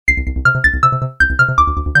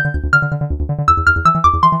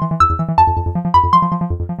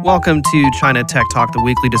Welcome to China Tech Talk, the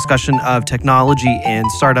weekly discussion of technology and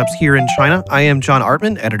startups here in China. I am John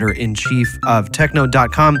Artman, editor-in-chief of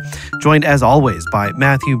Techno.com, joined as always by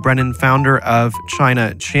Matthew Brennan, founder of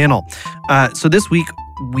China Channel. So this week,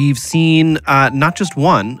 we've seen not just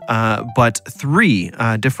one, but three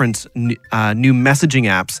different new messaging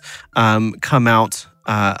apps come out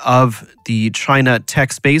of the China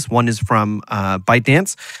tech space. One is from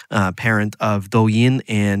ByteDance, parent of Douyin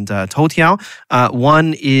and Toutiao.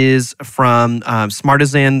 One is from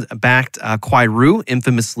Smartisan-backed Kuai-Ru,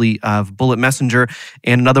 infamously of Bullet Messenger.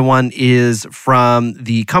 And another one is from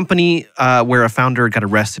the company where a founder got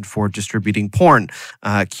arrested for distributing porn,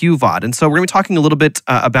 QVOD. And so we're going to be talking a little bit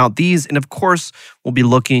about these. And of course, we'll be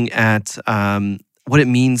looking at what it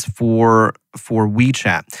means for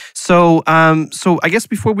WeChat. So I guess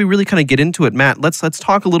before we really kind of get into it, Matt, let's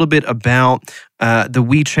talk a little bit about the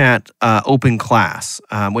WeChat open class,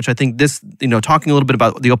 which I think this, talking a little bit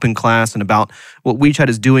about the open class and about what WeChat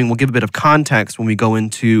is doing will give a bit of context when we go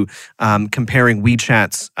into comparing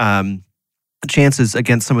WeChat's chances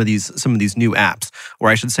against some of these new apps, or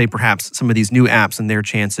I should say perhaps some of these new apps and their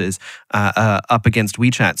chances up against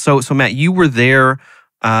WeChat. So Matt, you were there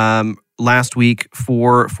last week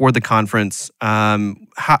for the conference. How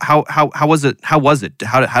was it? How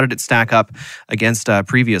did it stack up against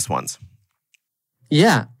previous ones?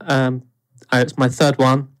 Yeah, it's my third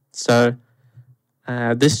one. So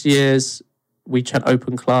this year's WeChat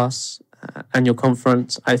Open Class annual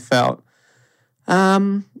conference, I felt.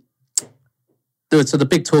 So the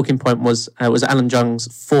big talking point was Alan Zheng's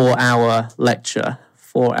 4-hour lecture,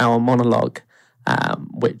 4-hour monologue,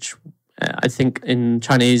 which I think in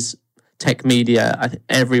Chinese tech media,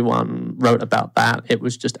 everyone wrote about that. It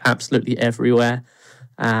was just absolutely everywhere.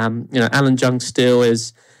 Alan Zheng still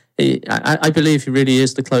is, I believe he really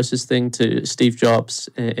is the closest thing to Steve Jobs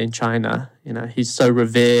in China. He's so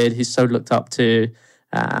revered, he's so looked up to.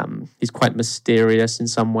 He's quite mysterious in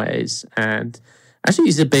some ways. And actually,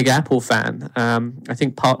 he's a big Apple fan. I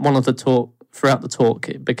think throughout the talk,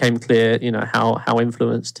 it became clear, how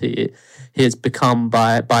influenced he has become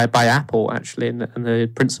by Apple, actually, and the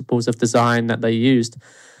principles of design that they used,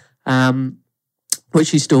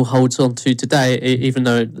 which he still holds on to today, even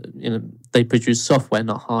though they produce software,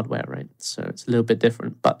 not hardware, right? So it's a little bit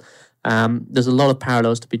different, but there's a lot of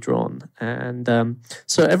parallels to be drawn, and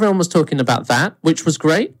so everyone was talking about that, which was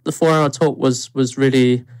great. The 4-hour talk was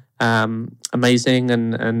really amazing,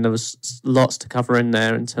 and there was lots to cover in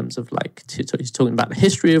there in terms of he's talking about the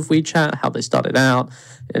history of WeChat, how they started out,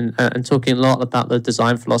 and talking a lot about the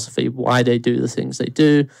design philosophy, why they do the things they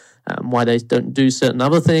do, why they don't do certain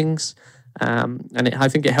other things, I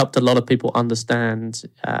think it helped a lot of people understand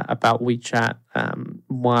about WeChat,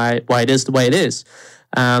 why it is the way it is.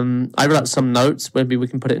 I wrote up some notes. Maybe we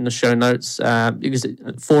can put it in the show notes because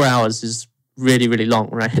 4 hours is really, really long,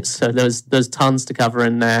 right? So there's tons to cover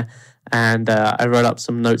in there, and I wrote up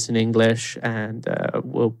some notes in English, and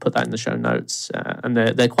we'll put that in the show notes. And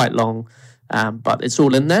they're quite long, but it's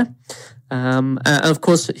all in there. And of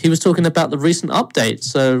course, he was talking about the recent update.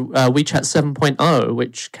 So WeChat 7.0,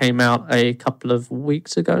 which came out a couple of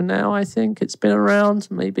weeks ago now. I think it's been around,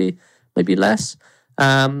 maybe less,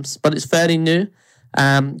 but it's fairly new.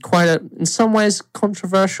 In some ways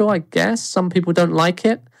controversial, I guess. Some people don't like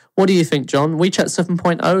it. What do you think, John? WeChat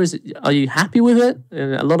 7.0, are you happy with it?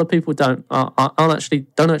 A lot of people don't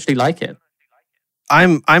actually like it.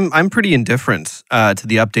 I'm pretty indifferent to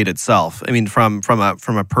the update itself. I mean, from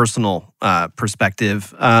a personal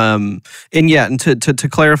perspective, and to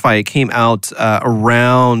clarify, it came out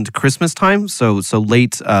around Christmas time, so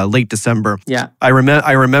late December. Yeah, I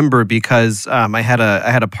remember because I had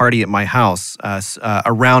a party at my house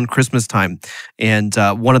around Christmas time, and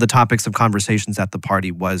one of the topics of conversations at the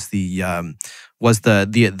party was the 7.0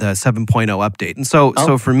 update. And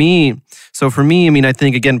so for me, I mean, I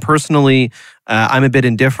think again personally, I'm a bit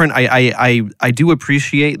indifferent. I do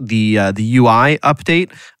appreciate the UI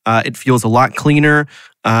update. It feels a lot cleaner.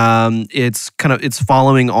 It's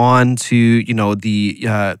following on to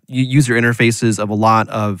the user interfaces of a lot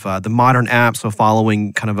of the modern apps. So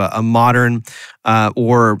following kind of a modern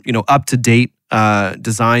or up to date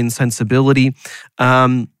design sensibility.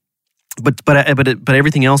 But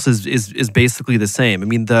everything else is basically the same. I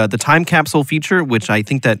mean, the time capsule feature, which I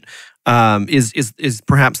think that is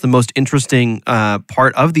perhaps the most interesting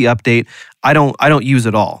part of the update, I don't use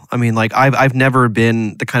it all. I mean, like I've never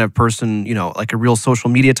been the kind of person, like a real social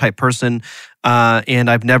media type person. And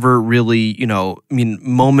I've never really,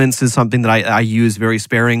 Moments is something that I use very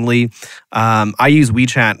sparingly. I use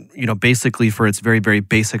WeChat, basically for its very, very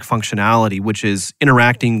basic functionality, which is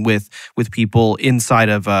interacting with people inside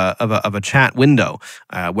of a chat window,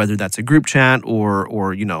 whether that's a group chat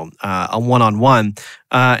or a one-on-one.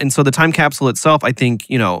 And so the time capsule itself, I think,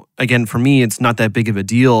 again, for me, it's not that big of a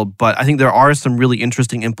deal, but I think there are some really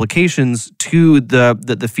interesting implications to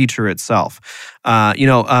the feature itself.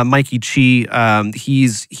 Mikey Chi,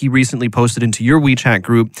 he recently posted into your WeChat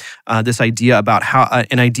group this idea about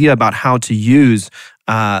how to use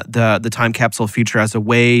the time capsule feature as a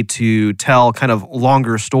way to tell kind of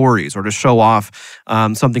longer stories or to show off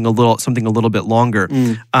something a little bit longer.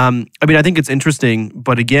 I think it's interesting,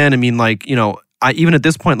 but again, even at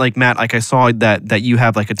this point, like Matt, like I saw that you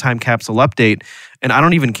have like a time capsule update, and I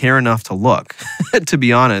don't even care enough to look, to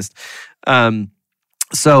be honest.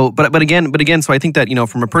 So I think that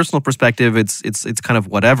from a personal perspective, it's kind of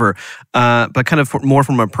whatever. But kind of more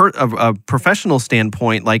from a professional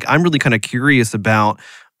standpoint, like I'm really kind of curious about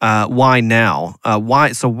why now?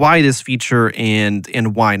 Why this feature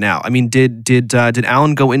and why now? I mean, did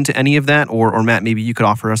Alan go into any of that, or Matt? Maybe you could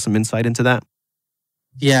offer us some insight into that.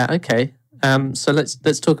 Yeah. Okay. So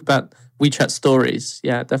let's talk about WeChat Stories.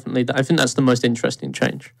 Yeah, definitely. I think that's the most interesting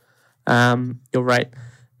change. You're right.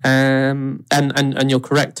 And you're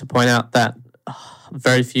correct to point out that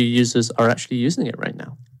very few users are actually using it right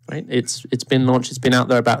now. Right? It's been launched. It's been out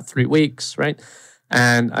there about 3 weeks. Right?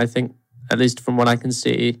 And I think, at least from what I can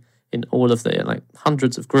see in all of the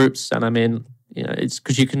hundreds of groups, and it's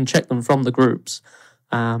because you can check them from the groups,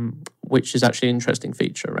 which is actually an interesting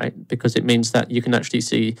feature, right? Because it means that you can actually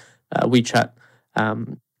see WeChat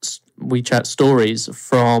stories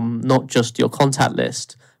from not just your contact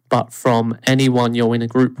list, but from anyone you're in a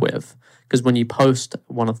group with. Because when you post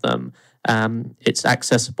one of them, it's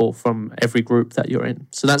accessible from every group that you're in.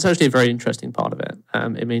 So that's actually a very interesting part of it.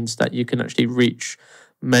 It means that you can actually reach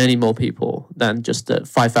many more people than just the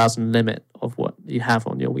 5,000 limit of what you have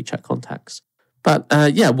on your WeChat contacts. But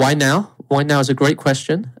why now? Why now is a great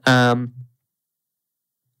question.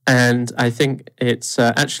 And I think it's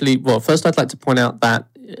first I'd like to point out that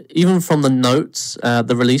even from the notes,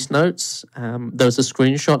 the release notes, there was a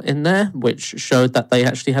screenshot in there which showed that they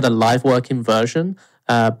actually had a live working version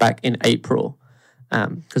back in April,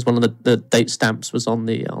 because one of the date stamps was on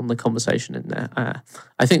the conversation in there.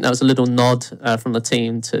 I think that was a little nod from the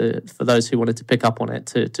team for those who wanted to pick up on it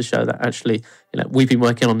to show that actually we've been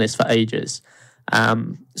working on this for ages.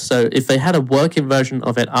 So if they had a working version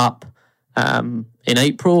of it up in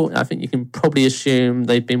April, I think you can probably assume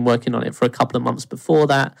they've been working on it for a couple of months before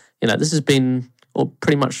that. This has been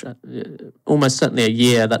pretty much almost certainly a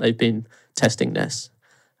year that they've been testing this.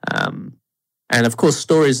 And of course,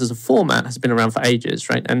 stories as a format has been around for ages,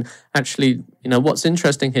 right? And actually, what's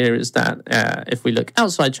interesting here is that if we look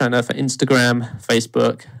outside China, for Instagram,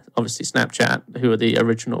 Facebook, obviously Snapchat, who are the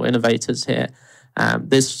original innovators here,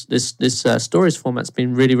 this stories format's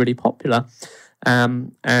been really, really popular.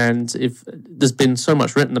 And if there's been so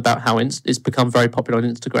much written about how it's become very popular on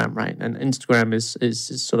Instagram, right? And Instagram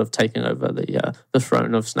is sort of taking over the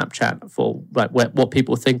throne of Snapchat for what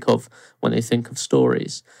people think of when they think of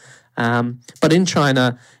stories. But in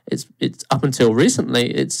China, it's up until recently,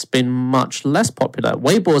 it's been much less popular.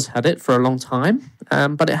 Weibo's had it for a long time,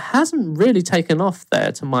 but it hasn't really taken off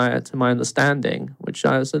there, to my understanding, which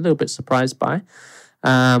I was a little bit surprised by.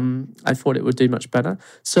 I thought it would do much better.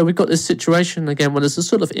 So we've got this situation again where there's a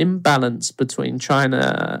sort of imbalance between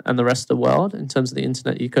China and the rest of the world in terms of the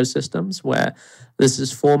internet ecosystems, where there's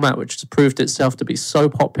this format which has proved itself to be so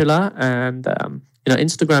popular, and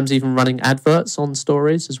Instagram's even running adverts on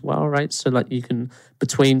stories as well, right? So you can,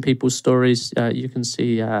 between people's stories, you can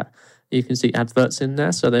see adverts in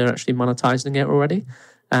there, so they're actually monetizing it already.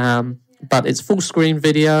 But it's full screen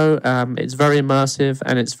video, it's very immersive,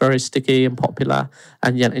 and it's very sticky and popular.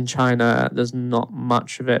 And yet in China, there's not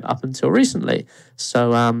much of it up until recently.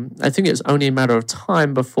 So I think it's only a matter of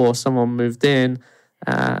time before someone moved in,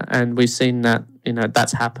 and we've seen that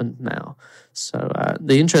that's happened now. So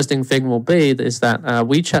the interesting thing will be is that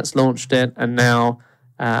WeChat's launched it, and now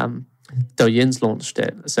Douyin's launched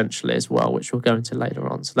it essentially as well, which we'll go into later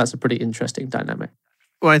on. So that's a pretty interesting dynamic.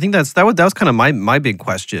 Well, I think that was kind of my big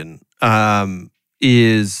question.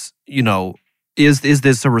 Is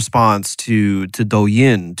this a response to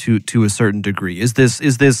Douyin to a certain degree? Is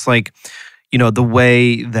this like the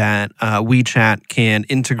way that WeChat can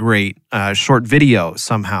integrate short video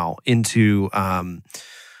somehow into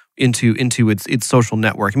into its social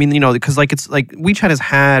network. I mean, because it's like WeChat has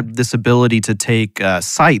had this ability to take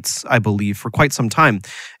sites, I believe, for quite some time.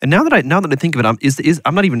 And now that I think of it,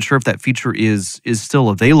 I'm not even sure if that feature is still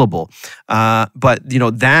available. But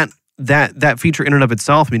that feature in and of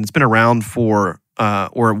itself, I mean, it's been around for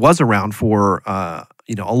or it was around for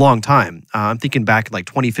a long time. I'm thinking back like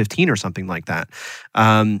 2015 or something like that.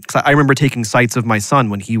 Because I remember taking sites of my son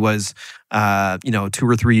when he was 2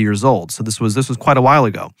 or 3 years old. So this was quite a while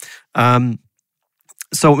ago.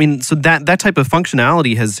 So that type of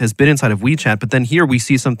functionality has been inside of WeChat, but then here we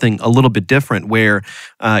see something a little bit different, where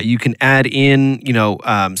you can add in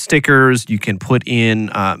stickers, you can put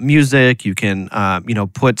in music, you can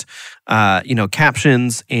put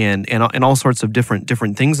captions and all sorts of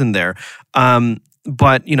different things in there.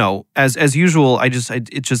 But as usual,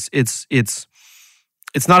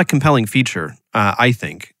 it's not a compelling feature, I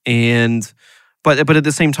think. But at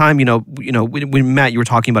the same time, when Matt, you were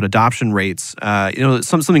talking about adoption rates,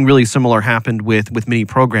 something really similar happened with mini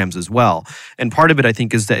programs as well. And part of it, I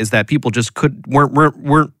think, is that people just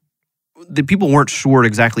weren't sure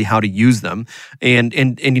exactly how to use them, and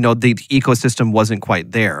the ecosystem wasn't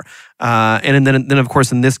quite there. And then of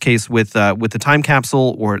course in this case with the time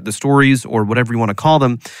capsule or the stories or whatever you want to call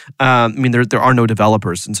them, there are no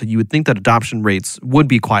developers, and so you would think that adoption rates would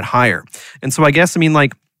be quite higher. And so I guess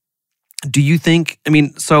do you think?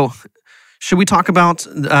 So should we talk about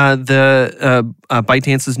the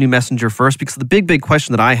ByteDance's new messenger first? Because the big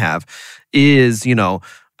question that I have is,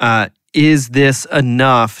 is this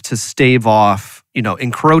enough to stave off,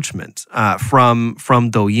 encroachment from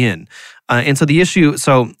Douyin? And so the issue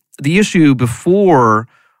before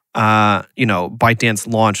ByteDance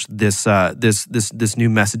launched this new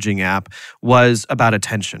messaging app was about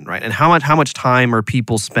attention, right? And how much time are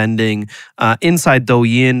people spending inside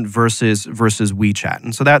Douyin versus WeChat?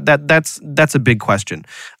 And so that's a big question.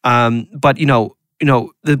 But at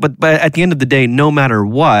the end of the day, no matter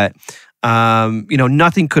what,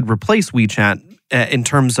 nothing could replace WeChat in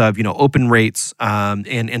terms of in rates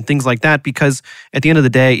and things like that, because at the end of the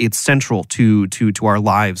day, it's central to our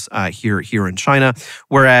lives here in China.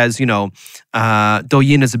 Whereas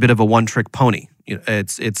Douyin is a bit of a one-trick pony.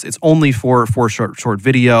 It's only for short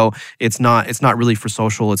video. It's not really for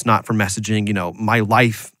social. It's not for messaging. My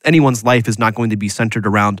life, anyone's life, is not going to be centered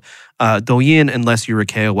around Douyin unless you're a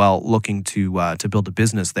KOL looking to build a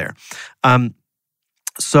business there.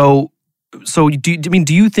 So do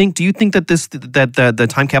you think that the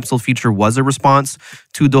time capsule feature was a response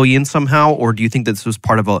to Douyin somehow, or do you think that this was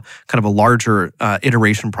part of a kind of a larger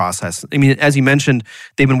iteration process? As you mentioned,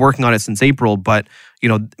 they've been working on it since April, but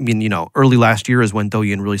early last year is when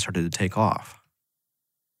Douyin really started to take off.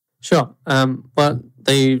 Sure. But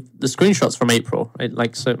the screenshots from April,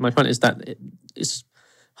 right? So my point is that it's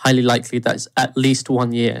highly likely that it's at least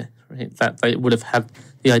 1 year, right, that they would have had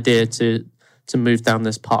the idea to move down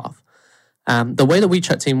this path. The way the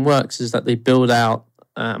WeChat team works is that they build out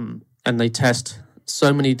and they test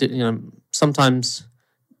so many, sometimes,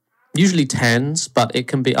 usually tens, but it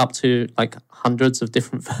can be up to like hundreds of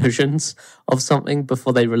different versions of something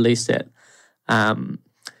before they release it.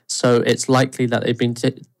 So it's likely that they've been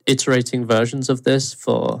iterating versions of this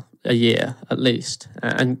for a year at least,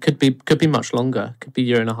 and could be much longer. Could be a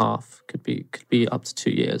year and a half. Could be up to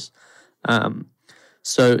 2 years.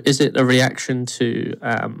 So is it a reaction to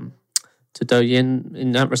Douyin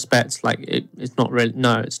in that respect? It's not really.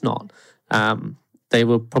 No, it's not. They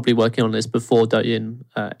were probably working on this before Douyin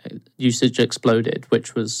usage exploded,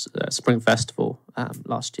 which was Spring Festival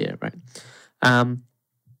last year, right?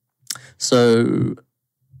 So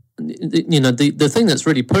the thing that's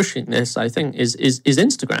really pushing this, I think, is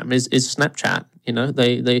Instagram, is Snapchat.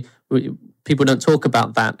 People don't talk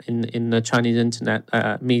about that in the Chinese internet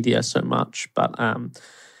media so much, but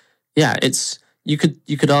it's. You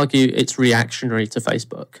could argue it's reactionary to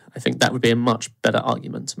Facebook. I think that would be a much better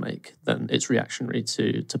argument to make than it's reactionary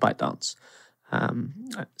to ByteDance.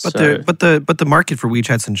 But the market for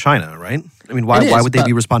WeChat's in China, right? Why would they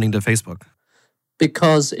be responding to Facebook?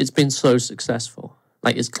 Because it's been so successful.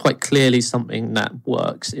 It's quite clearly something that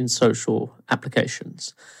works in social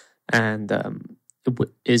applications, and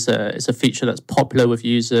is a feature that's popular with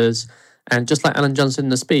users. And just like Alan Johnson in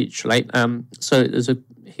the speech, right? So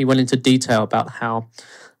he went into detail about how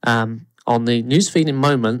on the newsfeed in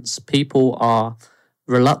Moments, people are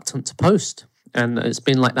reluctant to post. And it's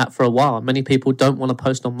been like that for a while. Many people don't want to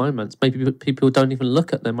post on Moments. Maybe people don't even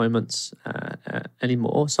look at their Moments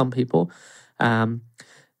anymore, some people. And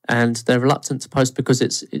they're reluctant to post because a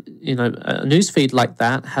newsfeed like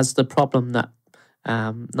that has the problem that,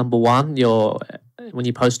 number one, when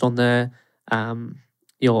you post on there,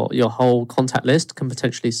 your whole contact list can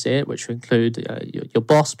potentially see it, which will include your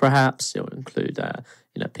boss, perhaps. It will include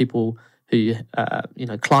people who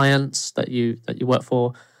clients that you work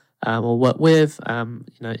for or work with.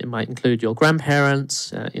 It might include your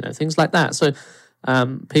grandparents, things like that. So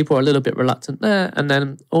people are a little bit reluctant there, and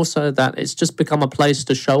then also that it's just become a place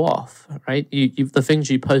to show off, right? The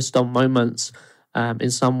things you post on Moments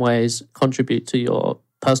in some ways contribute to your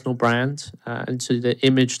personal brand and to the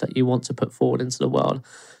image that you want to put forward into the world.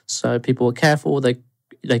 So people are careful.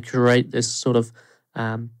 They create this sort of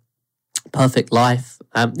perfect life.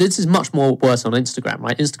 This is much more worse on Instagram,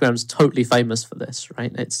 right? Instagram's totally famous for this,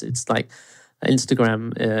 right? It's like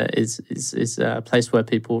Instagram is a place where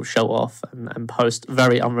people show off and post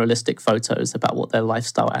very unrealistic photos about what their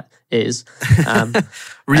lifestyle is.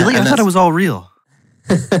 Really? I thought it was all real.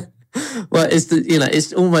 Well,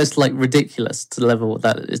 it's almost like ridiculous to the level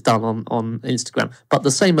that it's done on Instagram. But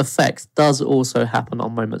the same effect does also happen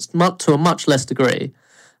on Moments, to a much less degree.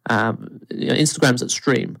 Instagram's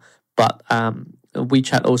extreme, but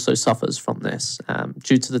WeChat also suffers from this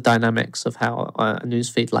due to the dynamics of how a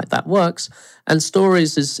newsfeed like that works. And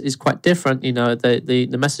Stories is quite different.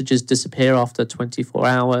 The messages disappear after 24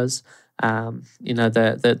 hours.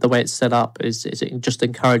 The way it's set up is it just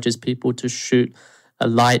encourages people to shoot a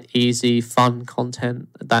light, easy, fun content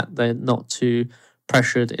that they're not too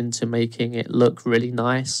pressured into making it look really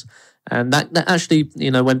nice. And that actually,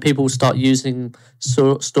 when people start using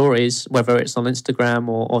stories, whether it's on Instagram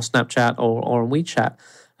or Snapchat or on WeChat,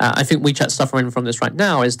 I think WeChat's suffering from this right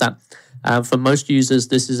now is that for most users,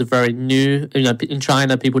 this is a very new, in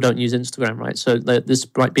China, people don't use Instagram, right? So this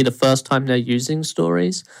might be the first time they're using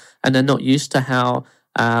stories, and they're not used to how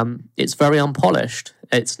it's very unpolished.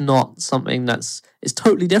 It's not something it's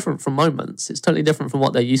totally different from Moments. It's totally different from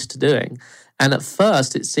what they're used to doing. And at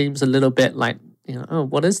first, it seems a little bit like, oh,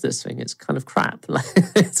 what is this thing? It's kind of crap.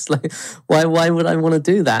 It's like, why would I want to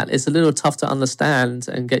do that? It's a little tough to understand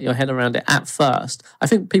and get your head around it at first. I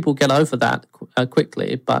think people get over that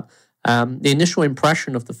quickly, but the initial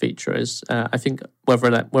impression of the feature is, I think,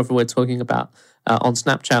 whether we're talking about on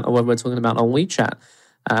Snapchat or whether we're talking about on WeChat,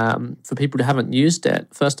 for people who haven't used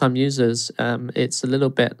it, first-time users, it's a little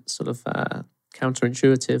bit sort of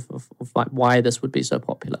counterintuitive of like why this would be so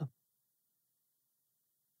popular.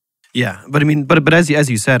 Yeah, but I mean, but as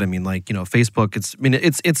you said, I mean, like, Facebook.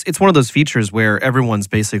 It's one of those features where everyone's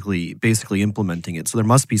basically implementing it. So there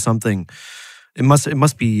must be something. It must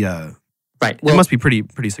be right. Well, it must be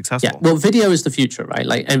pretty successful. Yeah. Well, video is the future, right?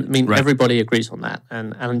 Like, I mean, right. Everybody agrees on that,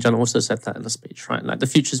 and Alan John also said that in the speech, right? Like, the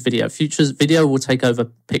future's video. Video will take over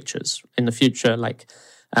pictures in the future, like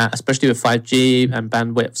especially with 5G and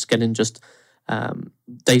bandwidths getting just.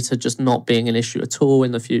 Data just not being an issue at all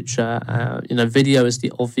in the future. Video is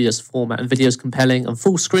the obvious format, and video is compelling, and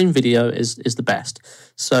full screen video is the best.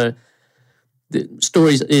 So the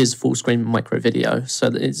Stories is full screen micro video, so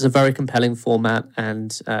it's a very compelling format,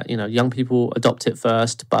 and young people adopt it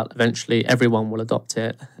first, but eventually everyone will adopt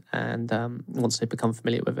it, and once they become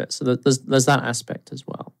familiar with it. So there's that aspect as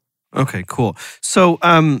well. Okay, cool. So,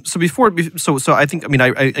 so I think, I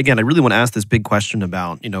really want to ask this big question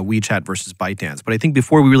about, WeChat versus ByteDance. But I think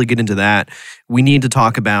before we really get into that, we need to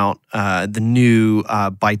talk about the new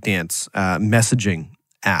ByteDance messaging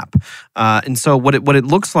app. And so what it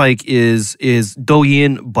looks like is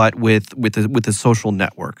Douyin, but with a social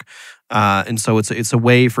network. And so it's a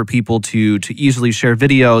way for people to easily share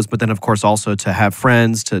videos, but then of course also to have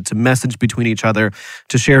friends, to message between each other,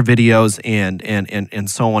 to share videos, and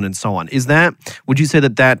so on and so on. Would you say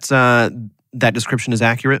that description is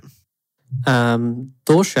accurate?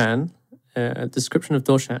 Douyin, description of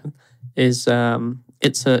Douyin is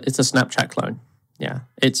it's a Snapchat clone. Yeah,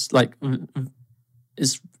 it's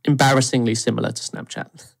embarrassingly similar to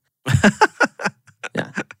Snapchat.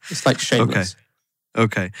 Yeah, it's like shameless.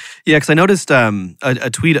 Okay. Yeah, because I noticed a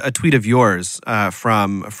tweet of yours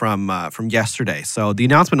from yesterday. So the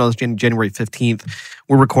announcement on January 15th.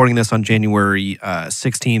 We're recording this on January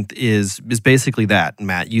 16th. Is basically that,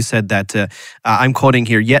 Matt. You said that I'm quoting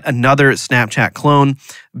here. Yet another Snapchat clone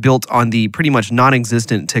built on the pretty much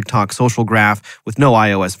non-existent TikTok social graph with no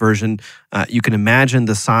iOS version. You can imagine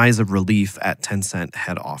the size of relief at Tencent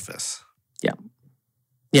head office.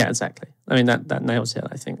 Yeah, exactly. I mean that nails it.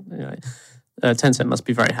 I think. Tencent must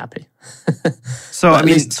be very happy. So at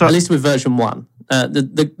least with version 1.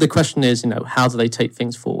 The question is, how do they take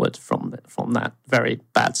things forward from that very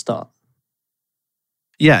bad start?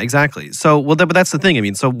 Yeah, exactly. So, but that's the thing. I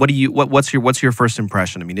mean, so what's your first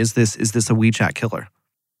impression? I mean, is this a WeChat killer?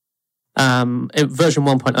 Version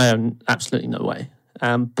 1.0, absolutely no way.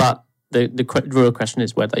 But the real question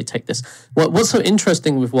is where they take this. What's so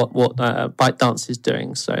interesting with what ByteDance is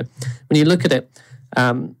doing? So when you look at it,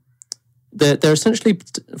 they're essentially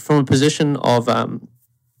from a position of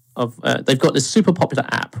they've got this super popular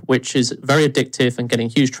app which is very addictive and getting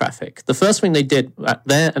huge traffic. The first thing they did at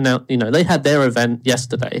they had their event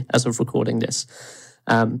yesterday as of recording this.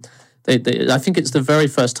 I think it's the very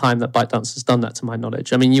first time that ByteDance has done that, to my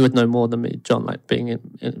knowledge. I mean, you would know more than me, John, like being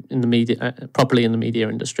in the media, properly in the media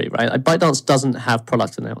industry, right? Like, ByteDance doesn't have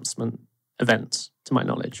product announcement events, to my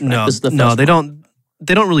knowledge. Right? No, they don't.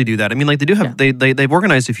 They don't really do that. I mean, like they do have they've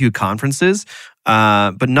organized a few conferences,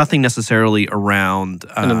 but nothing necessarily around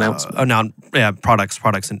an announcement.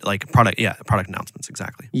 Products and like product announcements,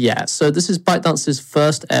 exactly. Yeah. So this is ByteDance's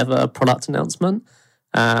first ever product announcement,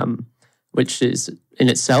 which is in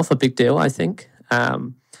itself a big deal, I think.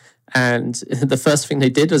 And the first thing they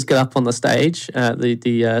did was get up on the stage. The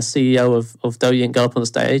CEO of Douyin got up on the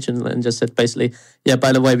stage and just said basically, yeah,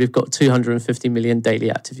 by the way, we've got 250 million daily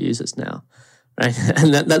active users now. Right?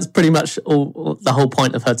 And that's pretty much all the whole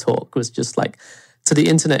point of her talk was just like, to the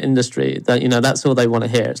internet industry, that that's all they want to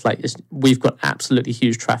hear. It's like we've got absolutely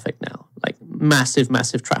huge traffic now, like massive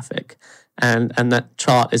traffic, and that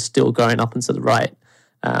chart is still going up and to the right,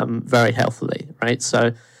 very healthily, right?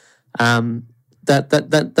 So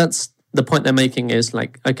that's the point they're making is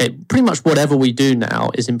like, okay, pretty much whatever we do now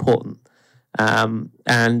is important.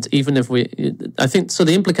 And even if I think, so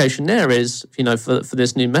the implication there is, for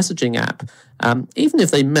this new messaging app, even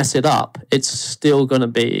if they mess it up, it's still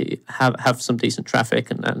going to have some decent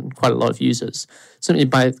traffic and quite a lot of users, simply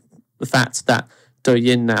by the fact that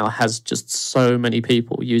Douyin now has just so many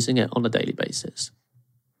people using it on a daily basis.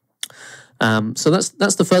 So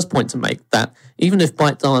that's the first point to make, that even if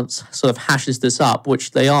ByteDance sort of hashes this up,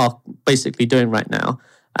 which they are basically doing right now,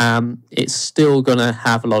 it's still going to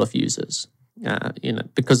have a lot of users.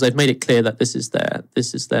 Because they've made it clear that this is their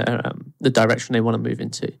the direction they want to move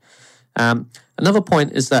into. Another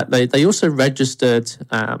point is that they also registered,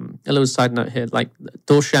 a little side note here, like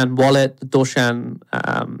Doshan Wallet, Doshan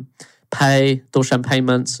Pay, Doshan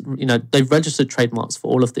Payments. They've registered trademarks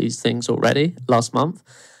for all of these things already last month,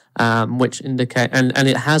 which indicate and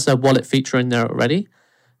it has a wallet feature in there already.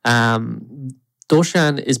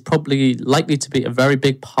 Doshan is probably likely to be a very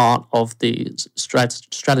big part of the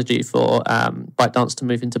strategy for ByteDance to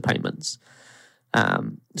move into payments.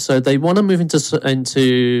 So they want to move into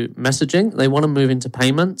messaging. They want to move into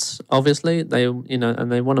payments. Obviously, and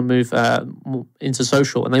they want to move into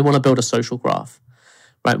social, and they want to build a social graph.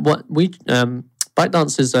 Right?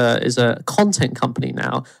 ByteDance is a content company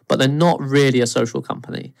now, but they're not really a social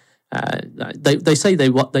company. They say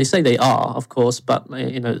they are, of course, but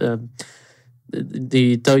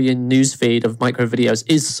the Douyin newsfeed of micro videos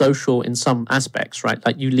is social in some aspects, right?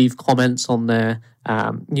 Like you leave comments on there.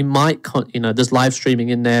 You might, there's live streaming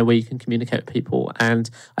in there where you can communicate with people. And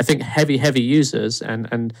I think heavy users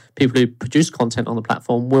and people who produce content on the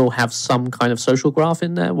platform will have some kind of social graph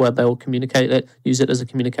in there where they'll use it as a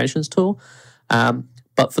communications tool.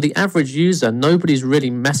 But for the average user, nobody's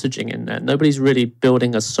really messaging in there. Nobody's really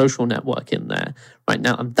building a social network in there right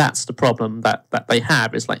now. And that's the problem that they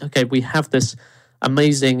have. It's like, okay, we have this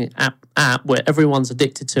amazing app where everyone's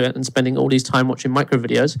addicted to it and spending all these time watching micro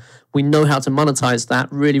videos. We know how to monetize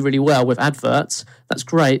that really, really well with adverts. That's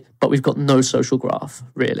great, but we've got no social graph,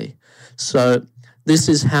 really. So this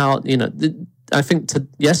is how, I think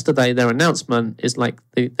yesterday their announcement is like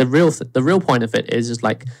the real point of it is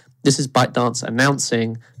like, this is ByteDance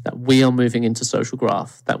announcing that we are moving into social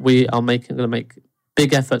graph, that we are going to make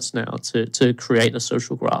big efforts now to create a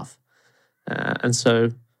social graph. And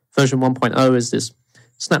so version 1.0 is this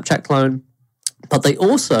Snapchat clone. But they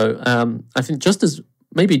also, I think just as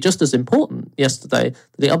important yesterday,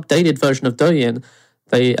 the updated version of Douyin,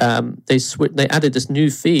 they added this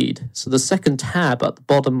new feed. So the second tab at the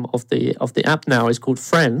bottom of the app now is called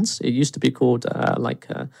Friends. It used to be called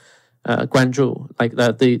Guanzhou, like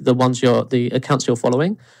the accounts you're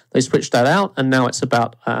following. They switched that out, and now it's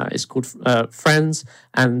called Friends.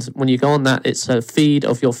 And when you go on that, it's a feed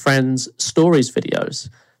of your friends' stories videos.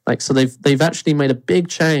 Like, so they've actually made a big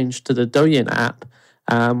change to the Douyin app,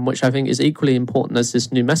 which I think is equally important as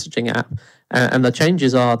this new messaging app. And the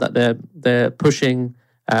changes are that they're pushing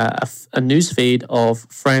a news feed of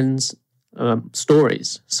friends'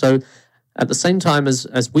 stories. So at the same time as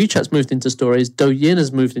WeChat's moved into stories, Douyin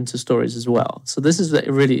has moved into stories as well. So this is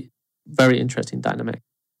a really very interesting dynamic.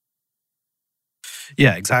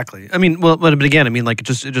 Yeah, exactly. I mean, well, but again, I mean, like it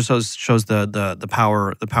just shows the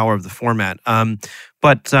power of the format.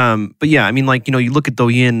 But yeah, I mean, like you look at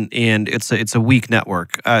Douyin and it's a weak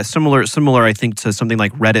network. Similar, I think, to something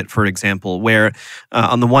like Reddit, for example, where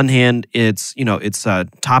on the one hand, it's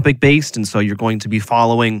topic based, and so you're going to be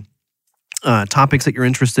following topics that you're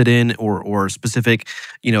interested in, or specific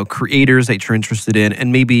creators that you're interested in,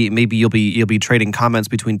 and maybe you'll be trading comments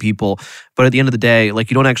between people, but at the end of the day, like,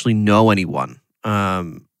 you don't actually know anyone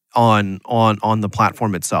on the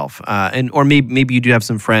platform itself, and or maybe you do have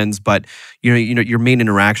some friends, but your main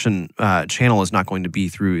interaction channel is not going to be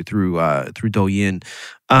through Douyin.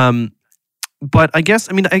 But I guess,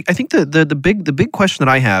 I mean, I think the big question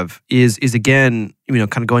that I have is again,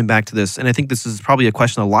 kind of going back to this, and I think this is probably a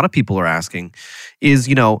question a lot of people are asking, is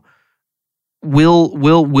will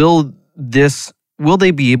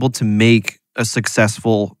they be able to make a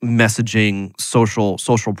successful messaging social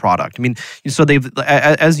product? I mean, so they've,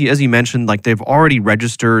 as you mentioned, like, they've already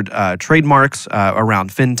registered trademarks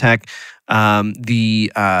around fintech.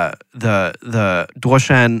 The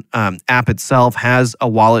Duoshan app itself has a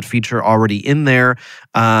wallet feature already in there.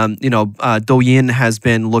 Douyin has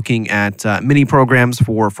been looking at mini programs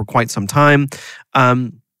for quite some time.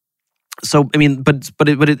 So I mean, but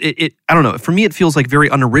it I don't know. For me, it feels like very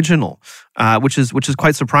unoriginal, which is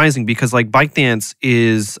quite surprising, because like ByteDance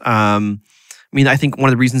is. I mean, I think one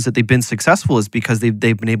of the reasons that they've been successful is because they've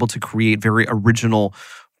been able to create very original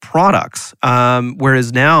products,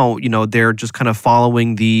 whereas now they're just kind of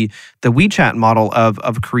following the WeChat model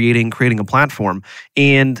of creating a platform.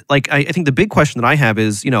 And like, I think the big question that I have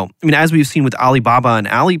is, I mean, as we've seen with Alibaba and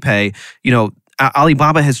Alipay,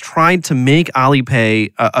 Alibaba has tried to make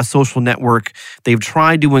Alipay a social network. They've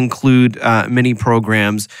tried to include many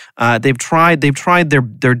programs. They've tried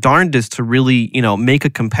their darndest to really make a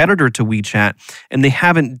competitor to WeChat, and they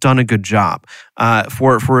haven't done a good job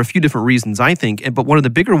for a few different reasons, I think. But one of the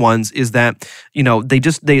bigger ones is that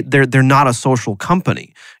they're not a social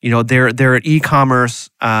company. They're an e-commerce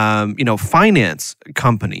finance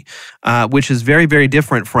company, which is very, very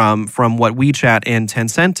different from what WeChat and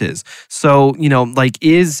Tencent is. So like,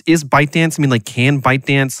 is ByteDance? I mean, like, can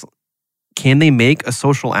they make a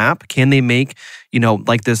social app? Can they make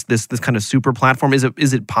like this kind of super platform? Is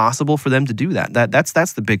it possible for them to do that?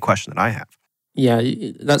 That's the big question that I have. Yeah,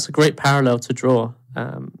 that's a great parallel to draw,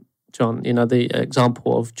 John. The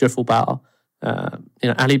example of Jifflebao.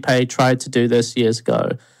 Alipay tried to do this years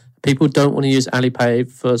ago. People don't want to use Alipay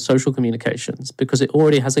for social communications because it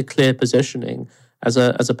already has a clear positioning as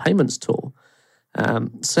a payments tool.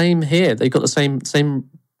 Same here. They've got the same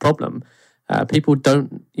problem. People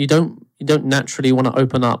don't naturally want to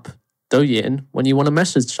open up Douyin when you want to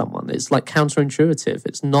message someone. It's like counterintuitive.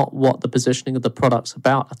 It's not what the positioning of the product's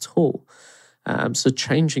about at all. So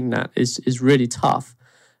changing that is really tough.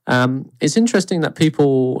 It's interesting that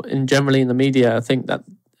people generally in the media think that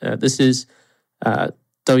this is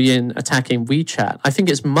Douyin attacking WeChat. I think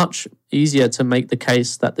it's much easier to make the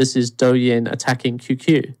case that this is Douyin attacking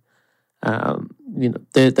QQ.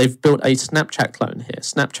 They've built a Snapchat clone here.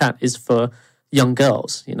 Snapchat is for young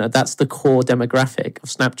girls. That's the core demographic of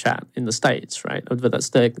Snapchat in the States, right? That's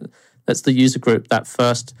the user group that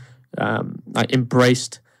first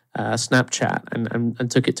embraced Snapchat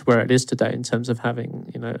and took it to where it is today in terms of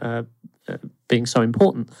having being so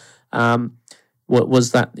important. What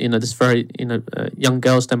was that? This very young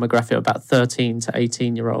girls demographic, about 13 to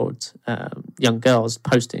 18-year-old young girls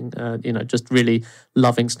posting, just really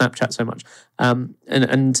loving Snapchat so much. And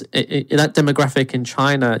that demographic in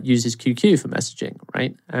China uses QQ for messaging,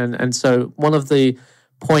 right? And so one of the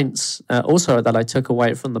points also that I took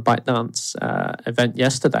away from the ByteDance event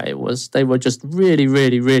yesterday was they were just really,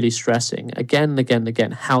 really, really stressing again and again and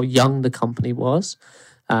again how young the company was,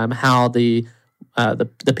 how the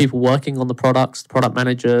people working on the products, the product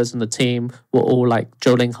managers and the team were all like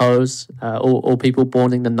 90-后, all people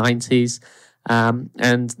born in the 90s.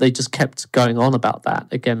 And they just kept going on about that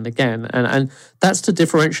again and again. And that's to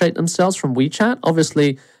differentiate themselves from WeChat.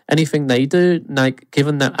 Obviously, anything they do, like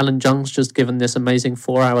given that Alan Zheng's just given this amazing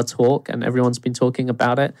 4-hour talk and everyone's been talking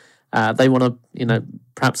about it, they want to,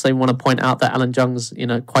 perhaps they want to point out that Alan Zheng's,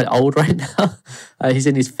 quite old right now. He's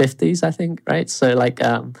in his 50s, I think, right? So like,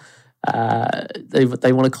 they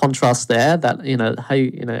want to contrast there that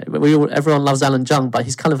everyone loves Alan Zheng, but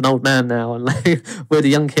he's kind of an old man now, and like we're the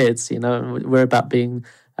young kids, and we're about being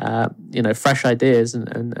fresh ideas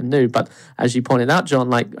and new. But as you pointed out, John,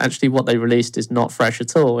 like actually what they released is not fresh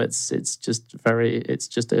at all. It's just a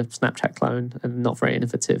Snapchat clone and not very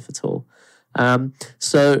innovative at all.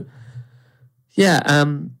 Sorry,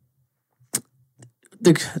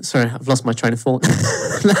 I've lost my train of thought.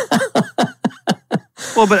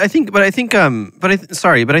 Well, but I think it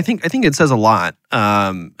says a lot.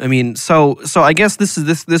 I mean, so I guess this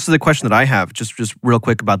is the question that I have, just real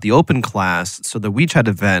quick about the open class. So the WeChat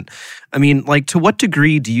event. I mean, like, to what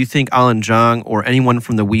degree do you think Alan Zhang or anyone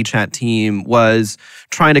from the WeChat team was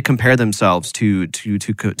trying to compare themselves to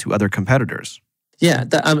other competitors? Yeah,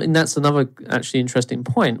 that's another actually interesting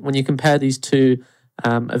point. When you compare these two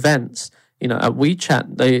events, at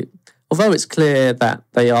WeChat, although it's clear that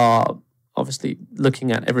they are obviously looking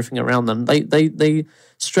at everything around them, they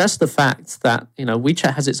stress the fact that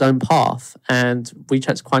WeChat has its own path, and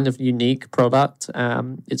WeChat's kind of unique product.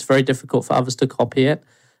 It's very difficult for others to copy it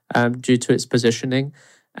due to its positioning,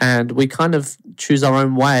 and we kind of choose our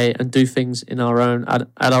own way and do things in our own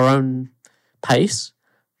at our own pace,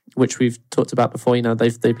 which we've talked about before.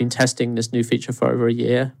 They've been testing this new feature for over a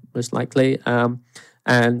year, most likely.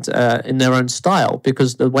 And in their own style,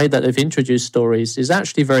 because the way that they've introduced stories is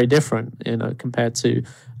actually very different, compared to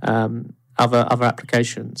other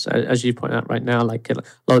applications. As you point out right now, like a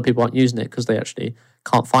lot of people aren't using it because they actually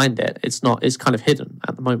can't find it. It's kind of hidden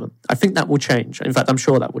at the moment. I think that will change. In fact, I'm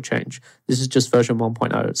sure that will change. This is just version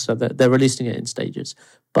 1.0, so they're releasing it in stages.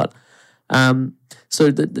 But so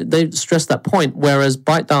they stressed that point, whereas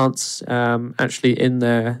ByteDance actually in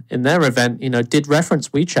their event, did reference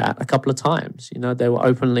WeChat a couple of times. They were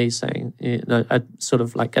openly saying, sort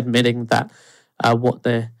of like admitting that what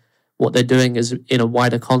they're doing is in a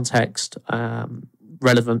wider context,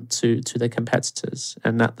 relevant to their competitors,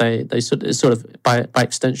 and that they sort of by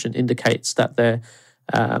extension indicates that they're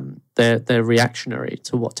reactionary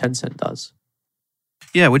to what Tencent does.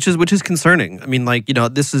 Yeah, which is concerning. I mean, like,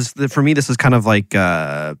 this is kind of like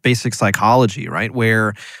basic psychology, right?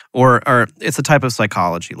 Where, or it's a type of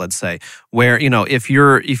psychology, let's say, where if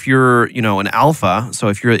you're an alpha, so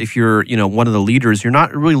if you're one of the leaders, you're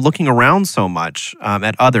not really looking around so much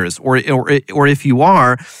at others, or if you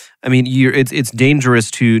are, I mean, it's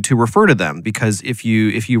dangerous to refer to them, because if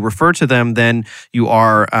you refer to them, then you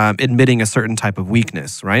are admitting a certain type of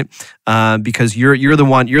weakness, right? Because you're the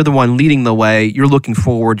one leading the way. You're looking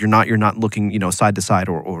forward. You're not looking side to side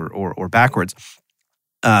or backwards.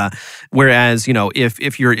 Whereas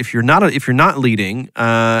if you're not leading,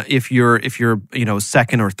 if you're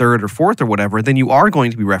second or third or fourth or whatever, then you are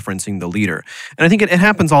going to be referencing the leader. And I think it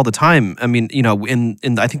happens all the time. I mean, in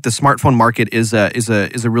I think the smartphone market is a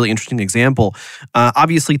really interesting example.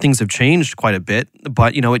 Obviously things have changed quite a bit,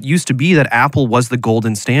 but it used to be that Apple was the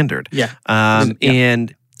golden standard. Yeah.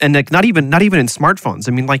 And like not even in smartphones.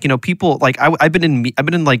 I mean, like, people, like, I've been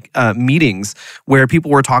in like meetings where people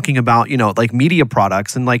were talking about like media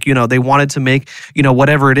products, and like they wanted to make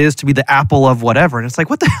whatever it is to be the Apple of whatever, and it's like,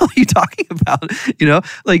 what the hell are you talking about?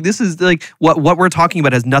 Like, this is like what we're talking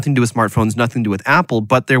about has nothing to do with smartphones, nothing to do with Apple.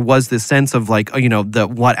 But there was this sense of like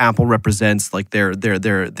what Apple represents, like their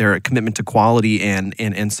commitment to quality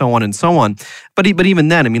and so on and so on. But even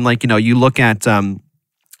then, I mean, like, you look at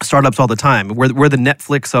startups all the time. We're the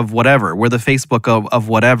Netflix of whatever. We're the Facebook of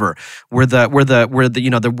whatever. We're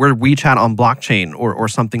WeChat on blockchain or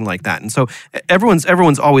something like that. And so everyone's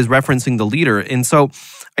always referencing the leader. And so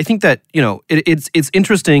I think that it's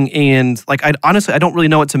interesting, and like I don't really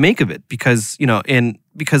know what to make of it, because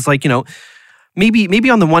maybe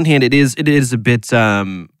on the one hand it is a bit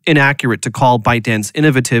inaccurate to call ByteDance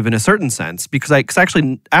innovative in a certain sense, because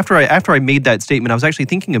actually after I made that statement, I was actually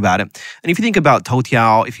thinking about it. And if you think about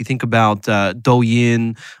Toutiao, if you think about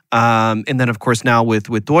Douyin, and then of course now with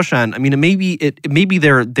Duoshan, I mean, maybe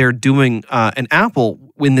they're doing an Apple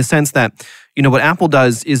in the sense that what Apple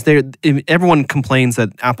does is everyone complains that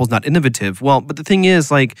Apple's not innovative. Well, but the thing is,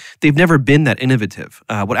 like, they've never been that innovative.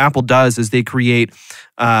 What Apple does is they create,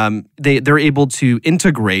 they're able to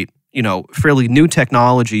integrate, fairly new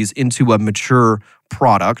technologies into a mature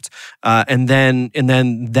product, and then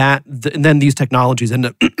these technologies end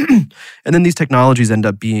up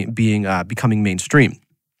becoming mainstream.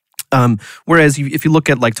 Whereas if you look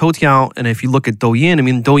at like Toutiao and if you look at Douyin, I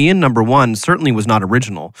mean, Douyin, number one, certainly was not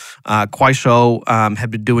original. Kuaishou had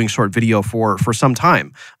been doing short video for some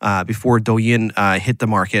time before Douyin hit the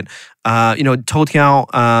market. Toutiao,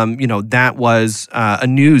 that was a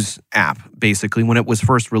news app basically when it was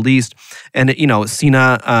first released, and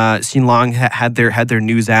Xinlang had their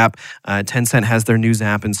news app. Tencent has their news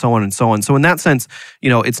app, and so on and so on. So in that sense,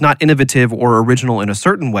 it's not innovative or original in a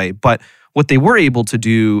certain way, but what they were able to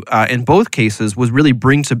do in both cases was really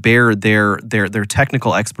bring to bear their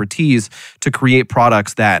technical expertise to create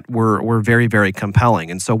products that were very, very compelling.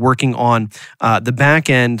 And so working on the back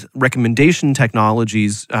end recommendation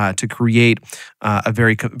technologies to create a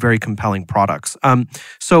very compelling products. But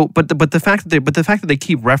the fact that they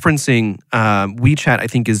keep referencing WeChat, I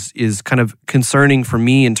think is kind of concerning for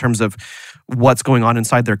me in terms of what's going on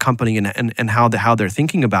inside their company and how they're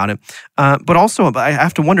thinking about it. But also, I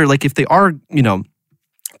have to wonder, like, if they are,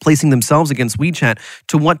 placing themselves against WeChat,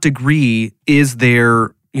 to what degree is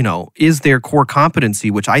their core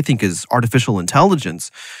competency, which I think is artificial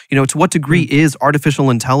intelligence, to what degree is artificial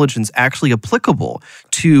intelligence actually applicable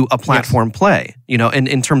to a platform play,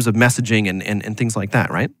 in terms of messaging and things like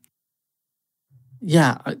that, right?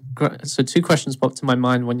 Yeah. So 2 questions popped to my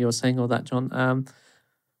mind when you were saying all that, John.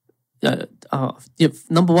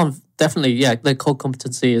 Number one, definitely, their core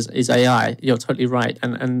competency is AI. You're totally right,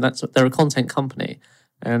 and they're a content company,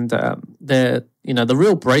 and the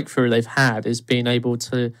real breakthrough they've had is being able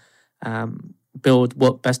to build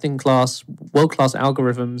world class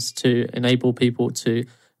algorithms to enable people to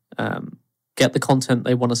get the content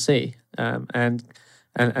they want to see, and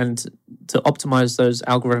to optimize those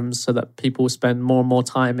algorithms so that people spend more and more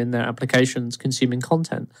time in their applications consuming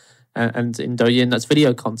content. And in Douyin, that's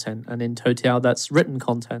video content, and in Toutiao, that's written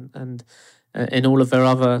content, and in all of their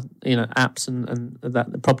other apps and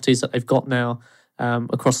the properties that they've got now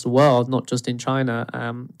across the world, not just in China,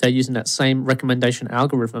 they're using that same recommendation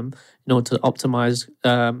algorithm in order to optimize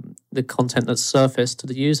the content that's surfaced to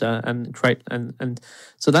the user and create and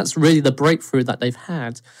so that's really the breakthrough that they've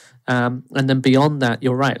had. And then beyond that,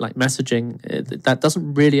 you're right, like messaging, that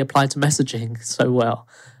doesn't really apply to messaging so well.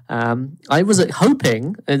 I was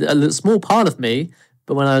hoping, a small part of me,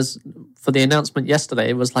 but when I was for the announcement yesterday,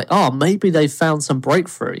 it was like, maybe they've found some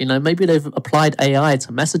breakthrough. Maybe they've applied AI to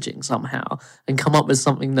messaging somehow and come up with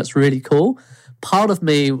something that's really cool. Part of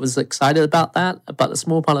me was excited about that, but a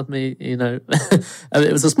small part of me, it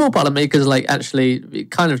was a small part of me because, like, actually,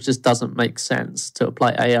 it kind of just doesn't make sense to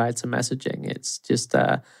apply AI to messaging. It's just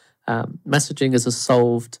messaging is a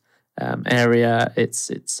solved area.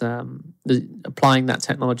 It's applying that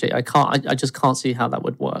technology. I just can't see how that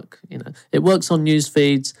would work. It works on news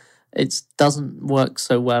feeds. It doesn't work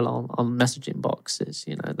so well on messaging boxes.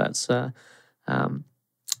 That's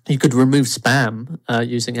you could remove spam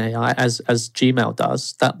using AI as Gmail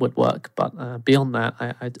does. That would work, but beyond that,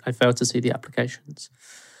 I fail to see the applications.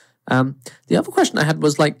 The other question I had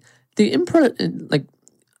was the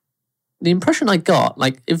impression I got,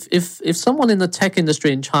 if someone in the tech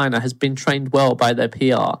industry in China has been trained well by their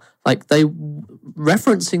PR, they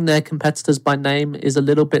referencing their competitors by name is a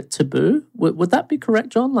little bit taboo. Would that be correct,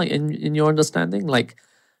 John? In your understanding,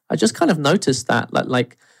 I just kind of noticed that,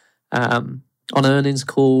 on earnings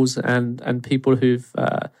calls and people who've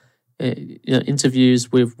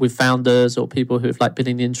interviews with founders or people who've been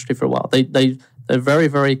in the industry for a while, they're very,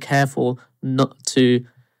 very careful not to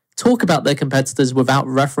talk about their competitors without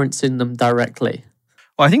referencing them directly.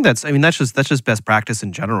 Well, I think that's just best practice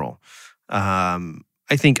in general. Number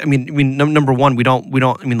one, you don't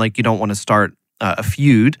want to start a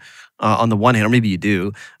feud on the one hand, or maybe you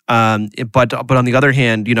do. But on the other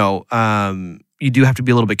hand, you do have to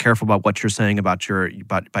be a little bit careful about what you're saying about your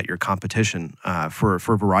competition for a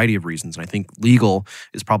variety of reasons. And I think legal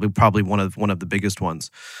is probably one of the biggest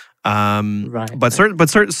ones. Right. But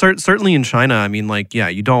certainly in China,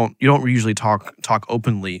 you don't usually talk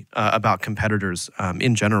openly about competitors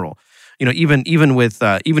in general. Even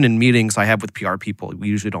in meetings I have with PR people, we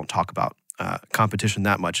usually don't talk about competition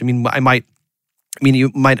that much. You might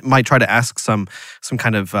try to ask some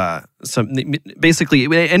kind of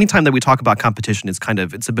basically anytime that we talk about competition, it's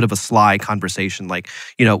a bit of a sly conversation.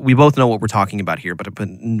 We both know what we're talking about here, but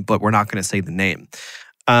we're not going to say the name.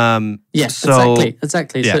 Yes,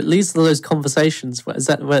 exactly. Yeah. So it leads to those conversations.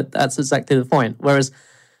 That's exactly the point. Whereas,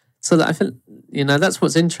 so that I think that's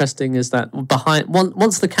what's interesting is that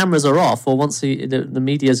once the cameras are off or once the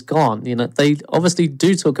media's gone, they obviously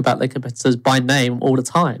do talk about their competitors by name all the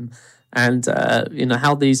time, and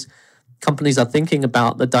how these companies are thinking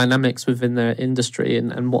about the dynamics within their industry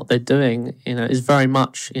and what they're doing, is very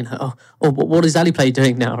much, what is Alipay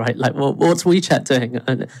doing now, right? What's WeChat doing,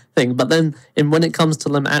 thing. But then, when it comes to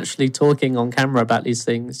them actually talking on camera about these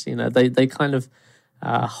things, they kind of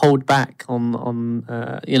hold back on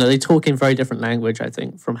they talk in very different language, I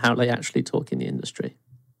think, from how they actually talk in the industry.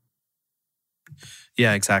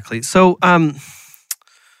 Yeah, exactly. So,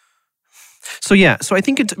 So I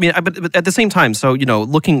think it. I mean, but at the same time, so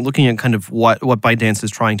looking at kind of what ByteDance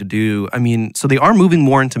is trying to do. I mean, so they are moving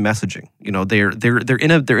more into messaging.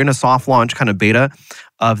 They're in a soft launch kind of beta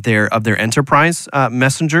of their enterprise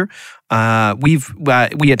messenger. We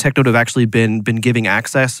at TechNode have actually been giving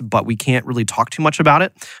access, but we can't really talk too much about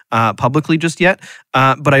it publicly just yet.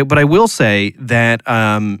 But I will say that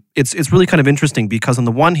it's really kind of interesting because on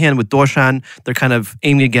the one hand, with Doshan, they're kind of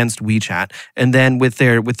aiming against WeChat, and then with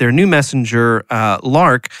their new messenger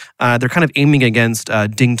Lark, they're kind of aiming against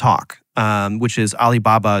DingTalk, which is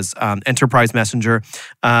Alibaba's enterprise messenger.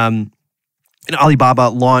 And Alibaba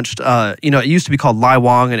launched, it used to be called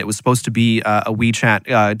Laiwang, and it was supposed to be a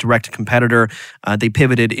WeChat direct competitor. They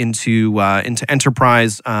pivoted into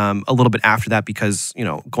enterprise a little bit after that because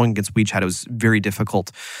going against WeChat, it was very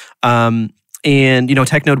difficult. And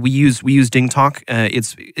TechNode, we use DingTalk.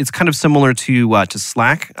 It's kind of similar to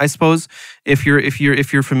Slack, I suppose, if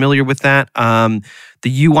you're familiar with that.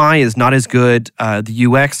 The UI is not as good. The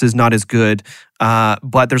UX is not as good.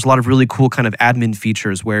 But there's a lot of really cool kind of admin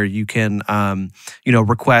features where you can,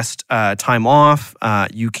 request time off.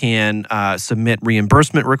 You can submit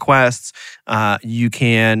reimbursement requests. You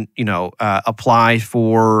can, apply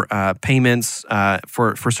for payments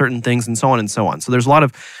for certain things, and so on and so on. So there's a lot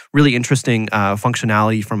of really interesting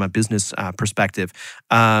functionality from a business perspective.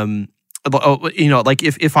 For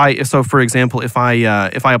example, if I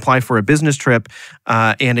apply for a business trip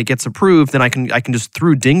and it gets approved, then I can just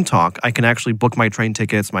through DingTalk I can actually book my train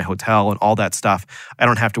tickets, my hotel, and all that stuff. I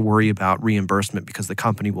don't have to worry about reimbursement because the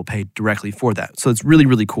company will pay directly for that. So it's really,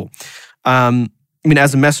 really cool.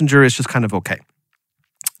 As a messenger, it's just kind of okay.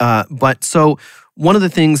 But so one of the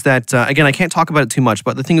things that, again, I can't talk about it too much,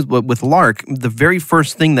 but the thing is with Lark, the very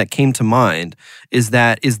first thing that came to mind is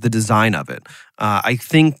the design of it. I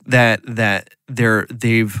think that they're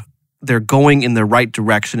going in the right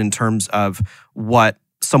direction in terms of what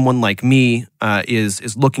someone like me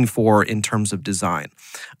is looking for in terms of design.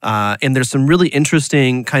 And there's some really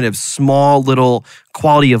interesting kind of small little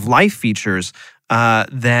quality of life features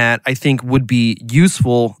that I think would be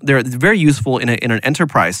useful. They're very useful in an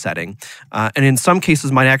enterprise setting, and in some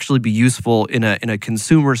cases might actually be useful in a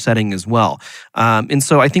consumer setting as well. And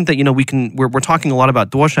so I think that we're talking a lot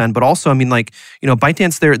about Doshan, but also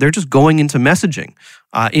ByteDance they're just going into messaging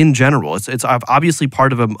in general. It's obviously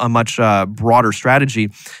part of a much broader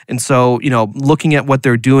strategy, and so looking at what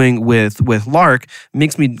they're doing with Lark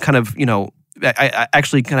makes me kind of I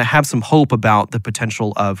actually kind of have some hope about the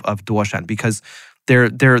potential of Doshan because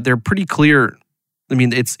they're pretty clear. I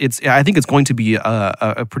mean, I think it's going to be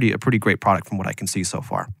a pretty great product from what I can see so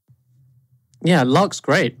far. Yeah, Lark's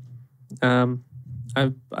great. I'm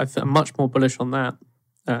much more bullish on that.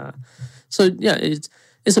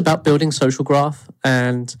 It's about building social graph,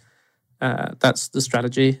 and that's the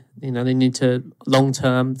strategy. They need to long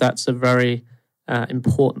term. That's a very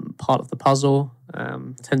important part of the puzzle.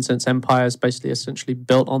 Tencent's empire is basically essentially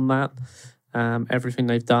built on that. Everything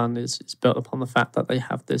they've done is built upon the fact that they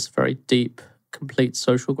have this very deep, complete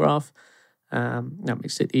social graph. That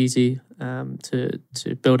makes it easy to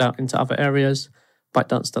build out into other areas.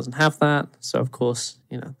 ByteDance doesn't have that, so of course,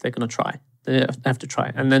 they're going to try. They have to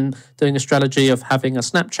try. And then doing a strategy of having a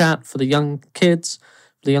Snapchat for the young kids,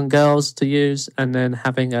 the young girls to use, and then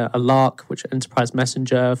having a Lark, which is enterprise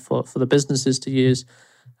messenger for the businesses to use,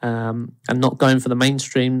 and not going for the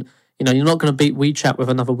mainstream. You're not going to beat WeChat with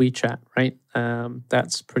another WeChat, right?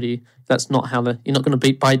 That's not how you're not going to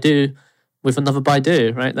beat Baidu with another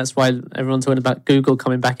Baidu, right? That's why everyone's talking about Google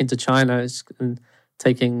coming back into China and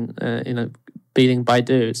taking, beating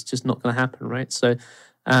Baidu. It's just not going to happen, right? So,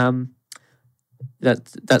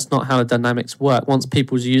 that's not how the dynamics work. Once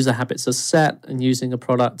people's user habits are set and using a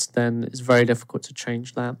product, then it's very difficult to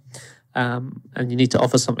change that. And you need to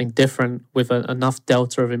offer something different with enough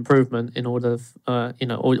delta of improvement in order,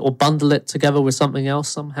 or bundle it together with something else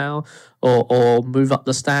somehow, or move up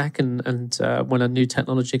the stack and when a new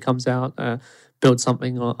technology comes out, build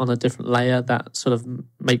something on a different layer that sort of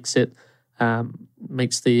makes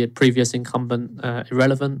the previous incumbent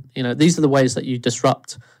irrelevant. These are the ways that you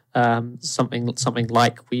disrupt something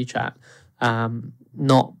like WeChat.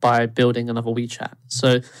 Not by building another WeChat.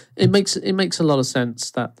 So it makes a lot of sense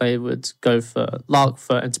that they would go for Lark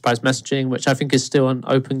for enterprise messaging, which I think is still an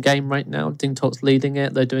open game right now. DingTalk's leading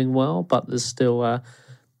it; they're doing well, but there's still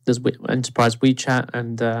there's enterprise WeChat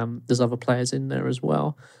and there's other players in there as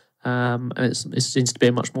well. And it seems to be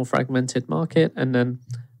a much more fragmented market. And then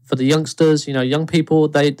for the youngsters, young people,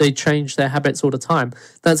 they change their habits all the time.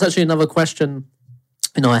 That's actually another question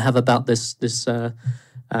I have about this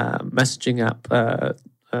messaging app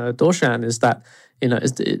Doshan is that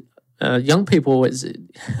young people is.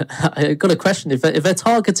 I got a question: if they're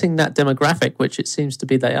targeting that demographic, which it seems to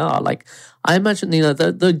be, they are. Like, I imagine,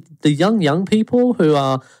 the young people who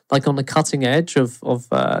are like on the cutting edge of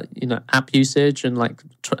app usage and like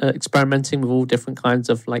experimenting with all different kinds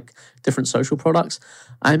of like different social products.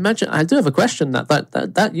 I imagine, I do have a question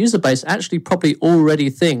that user base actually probably already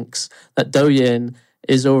thinks that Douyin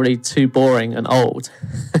is already too boring and old.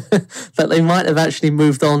 That they might have actually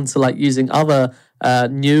moved on to like using other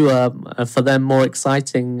newer, for them more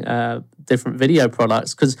exciting different video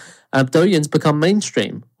products, because Douyin's become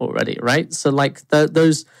mainstream already, right? So like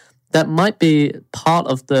that might be part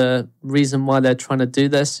of the reason why they're trying to do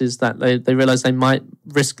this, is that they realize they might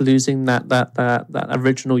risk losing that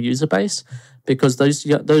original user base, because those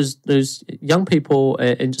young people,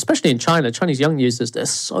 especially in China, Chinese young users, they're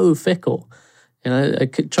so fickle.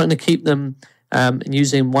 Trying to keep them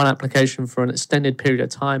using one application for an extended period of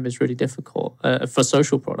time is really difficult for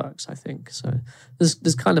social products, I think. So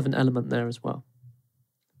there's kind of an element there as well.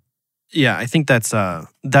 Yeah, I think that's a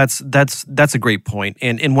great point.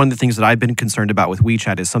 And one of the things that I've been concerned about with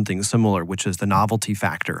WeChat is something similar, which is the novelty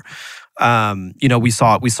factor. We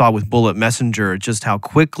saw with Bullet Messenger just how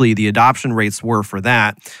quickly the adoption rates were for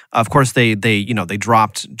that. Of course, they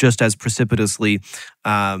dropped just as precipitously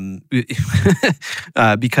because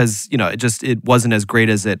it wasn't as great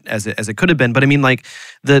as it could have been. But I mean, like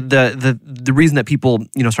the reason that people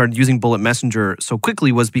started using Bullet Messenger so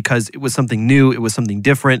quickly was because it was something new, it was something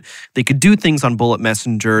different. They could do things on Bullet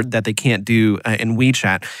Messenger that they can't do in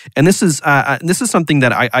WeChat, and this is something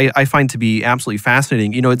that I find to be absolutely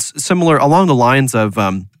fascinating. It's similar along the lines of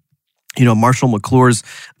Marshall McLuhan's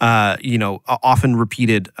often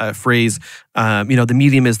repeated phrase, the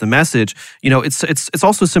medium is the message. It's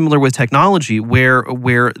also similar with technology where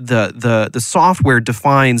the software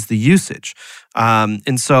defines the usage.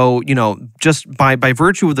 And so, just by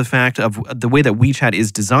virtue of the fact of the way that WeChat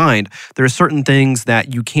is designed, there are certain things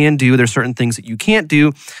that you can do, there's certain things that you can't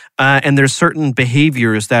do, and there's certain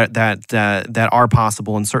behaviors that are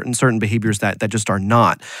possible, and certain behaviors that just are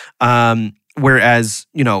not. Whereas,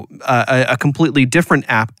 a completely different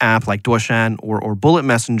app like Duoshan or Bullet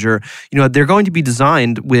Messenger, they're going to be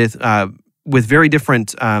designed with very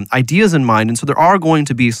different ideas in mind, and so there are going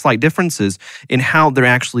to be slight differences in how they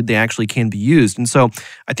actually can be used. And so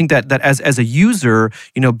I think that as a user,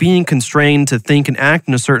 being constrained to think and act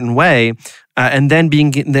in a certain way, and then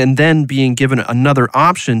being given another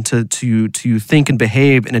option to think and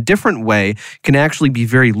behave in a different way can actually be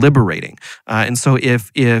very liberating. And so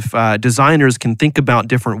if designers can think about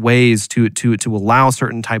different ways to allow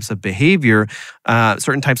certain types of behavior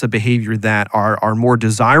that are more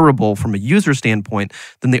desirable from a user standpoint,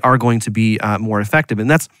 then they are going to be more effective.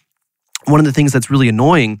 And that's one of the things that's really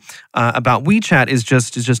annoying about WeChat is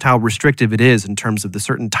just how restrictive it is in terms of the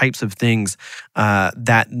certain types of things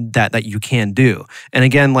that you can do. And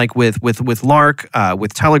again, like with Lark,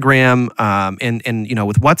 with Telegram, and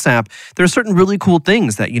with WhatsApp, there are certain really cool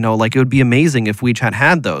things that like it would be amazing if WeChat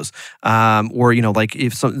had those, or like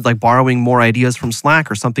if like borrowing more ideas from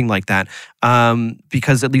Slack or something like that.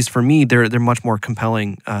 Because at least for me, they're much more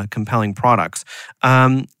compelling products.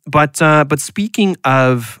 But speaking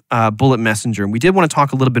of Bullet Messenger, we did want to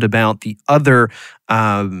talk a little bit about the other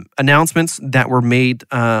announcements that were made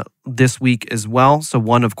this week as well. So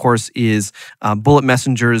one, of course, is Bullet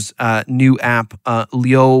Messenger's new app,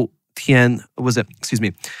 Liao Tianbao.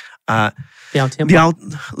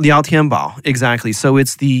 Exactly. So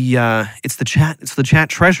it's the chat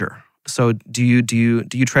treasure. So do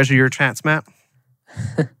you treasure your chats, Matt?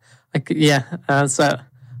 Yeah. So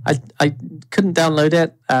I couldn't download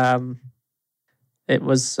it. It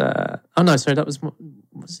was that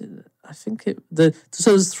was it? I think so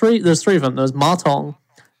there's three of them. There was Martong,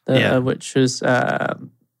 which was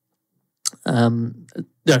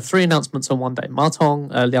three announcements on one day. Martong,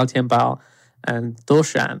 Liao Tianbao, and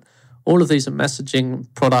Duoshan. All of these are messaging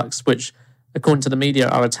products which, according to the media,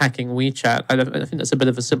 are attacking WeChat. I think that's a bit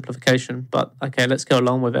of a simplification, but okay, let's go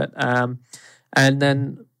along with it. And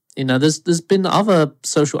then there's been other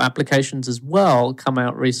social applications as well come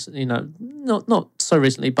out recently. Not so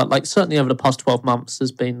recently, but like certainly over the past 12 months,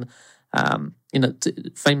 there's been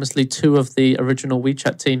famously two of the original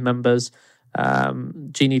WeChat team members,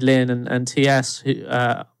 Jeannie Lin and TS, who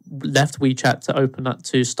left WeChat to open up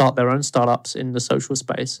to start their own startups in the social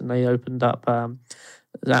space, and they opened up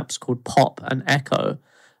apps called Pop and Echo,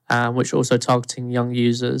 which are also targeting young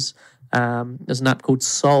users. There's an app called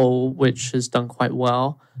Soul, which has done quite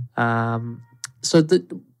well.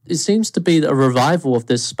 It seems to be a revival of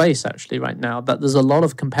this space actually right now, that there's a lot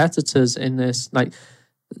of competitors in this. Like,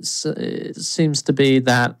 it seems to be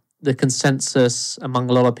that the consensus among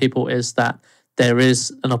a lot of people is that there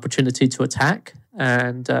is an opportunity to attack,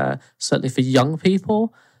 and certainly for young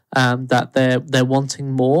people, that they're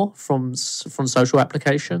wanting more from social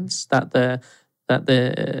applications. That they're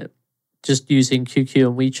just using QQ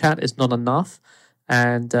and WeChat is not enough,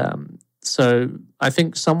 and so I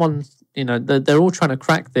think they're all trying to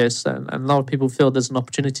crack this, and a lot of people feel there's an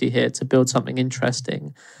opportunity here to build something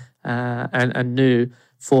interesting and new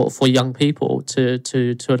for young people to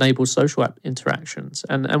enable social interactions,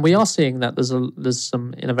 and we are seeing that there's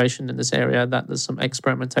some innovation in this area, that there's some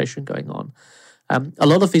experimentation going on. A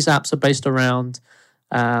lot of these apps are based around,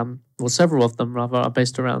 several of them rather are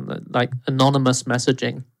based around like anonymous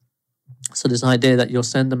messaging. So this idea that you'll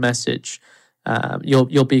send a message,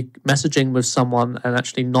 you'll be messaging with someone and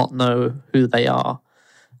actually not know who they are.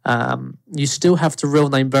 You still have to real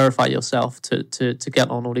name verify yourself to get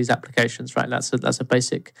on all these applications, right? That's a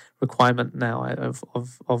basic requirement now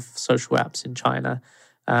of social apps in China,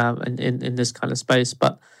 and in this kind of space.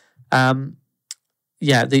 But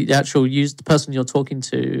the actual the person you're talking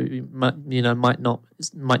to might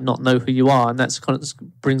not know who you are, and that's kind of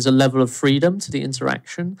brings a level of freedom to the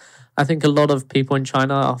interaction. I think a lot of people in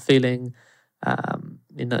China are feeling,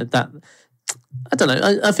 that. I don't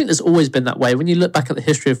know. I think there's always been that way. When you look back at the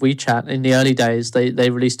history of WeChat, in the early days, they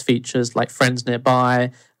released features like Friends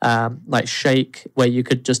Nearby, like Shake, where you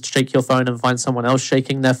could just shake your phone and find someone else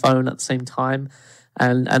shaking their phone at the same time.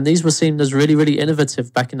 And these were seen as really, really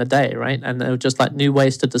innovative back in the day, right? And they were just like new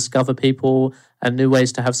ways to discover people and new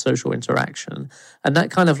ways to have social interaction. And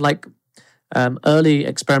that kind of like early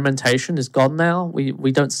experimentation is gone now.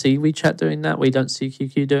 We don't see WeChat doing that. We don't see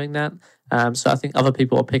QQ doing that. So I think other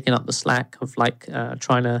people are picking up the slack of like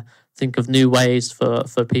trying to think of new ways for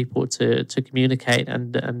people to communicate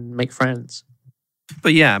and make friends.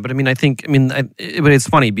 But it's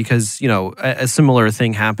funny because, a similar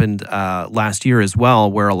thing happened last year as well,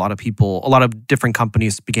 where a lot of different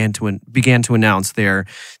companies began to announce their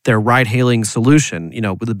ride-hailing solution.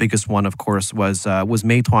 The biggest one, of course, was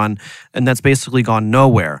Meituan, and that's basically gone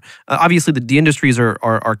nowhere. Obviously, the industries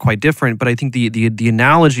are quite different, but I think the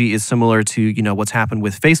analogy is similar to what's happened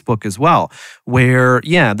with Facebook as well, where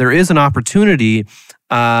there is an opportunity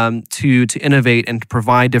to innovate and to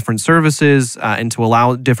provide different services and to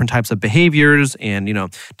allow different types of behaviors and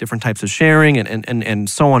different types of sharing and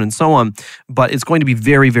so on and so on. But it's going to be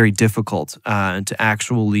very, very difficult to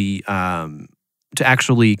actually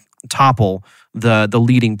topple the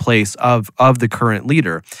leading place of the current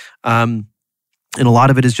leader. And a lot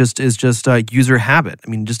of it is just user habit.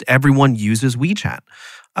 Just everyone uses WeChat.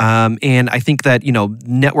 And I think that,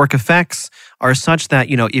 network effects are such that,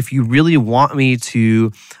 if you really want me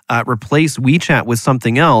to replace WeChat with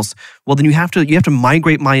something else, well, then you have to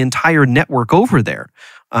migrate my entire network over there.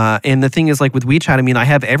 And the thing is, like with WeChat, I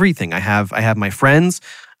have everything. I have my friends,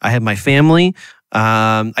 I have my family.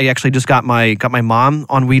 I actually just got my mom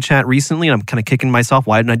on WeChat recently, and I'm kind of kicking myself.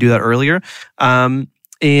 Why didn't I do that earlier?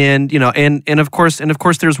 And of course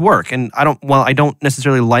there's work, and I don't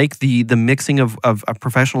necessarily like the mixing of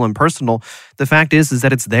professional and personal. The fact is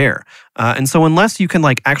that it's there, and so unless you can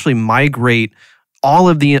like actually migrate all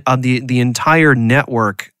of the entire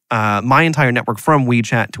network, my entire network from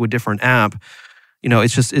WeChat to a different app,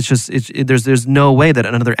 there's no way that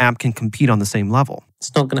another app can compete on the same level.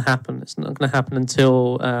 It's not going to happen. It's not going to happen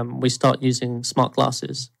until we start using smart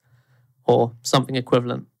glasses or something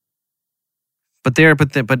equivalent. But they're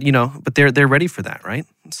ready for that, right?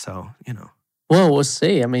 So, Well, we'll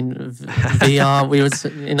see. VR,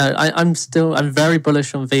 I'm very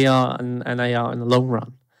bullish on VR and AR in the long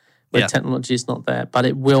run, where technology is not there, but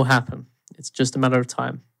it will happen. It's just a matter of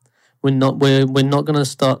time. We're not going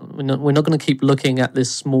to keep looking at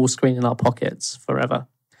this small screen in our pockets forever.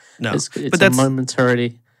 No, it's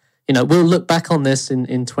momentarily. We'll look back on this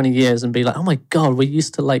in 20 years and be like, oh my God, we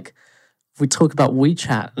used to like. We talk about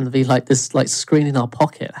WeChat and be like this like screen in our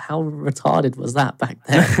pocket. How retarded was that back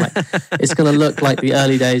then? It's going to look like the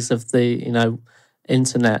early days of the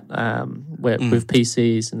internet with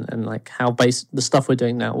PCs and like how the stuff we're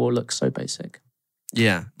doing now will look so basic.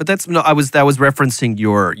 Yeah, but I was referencing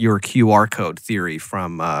your QR code theory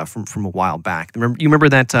from a while back. You remember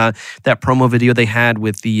that promo video they had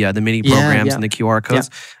with the mini programs and the QR codes?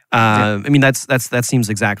 Yeah. That seems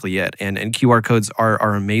exactly it, and QR codes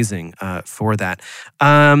are amazing for that.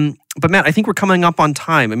 But Matt, I think we're coming up on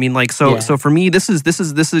time. So for me, this is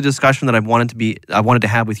a discussion that I wanted to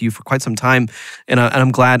have with you for quite some time, and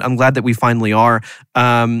I'm glad that we finally are.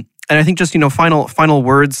 And I think just final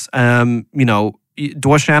words.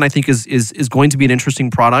 Duoshan, I think, is going to be an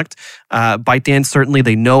interesting product. ByteDance, certainly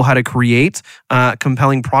they know how to create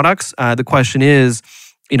compelling products. The question is,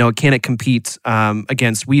 can it compete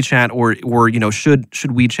against WeChat, or should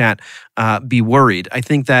WeChat be worried? I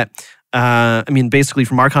think that basically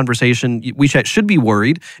from our conversation, WeChat should be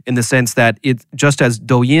worried in the sense that it, just as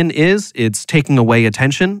Douyin it's taking away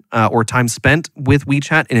attention or time spent with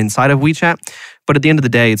WeChat and inside of WeChat. But at the end of the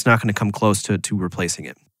day, it's not going to come close to replacing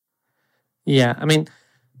it. Yeah,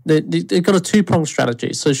 they've got a two-pronged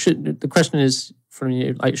strategy. So the question is from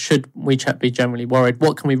you, should WeChat be generally worried?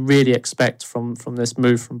 What can we really expect from this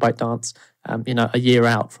move from ByteDance, a year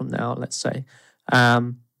out from now, let's say?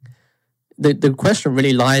 The question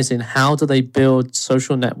really lies in how do they build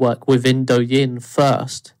social network within Douyin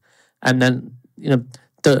first, and then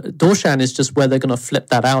Douyin is just where they're going to flip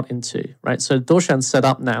that out into, right? So Douyin set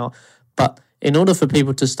up now, but in order for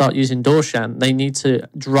people to start using Douyin, they need to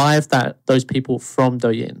drive those people from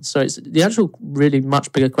Douyin. So it's the actual really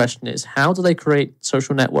much bigger question is how do they create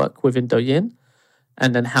social network within Douyin,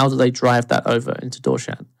 and then how do they drive that over into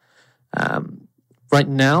Douyin? Right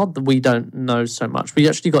now, we don't know so much. We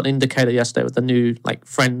actually got an indicator yesterday with the new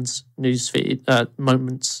Friends newsfeed,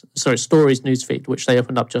 Stories newsfeed, which they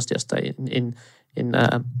opened up just yesterday in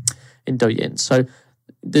Douyin. So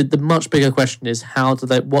the much bigger question is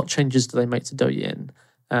what changes do they make to Douyin?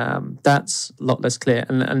 That's a lot less clear.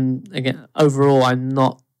 And again, overall, I'm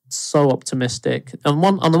not so optimistic.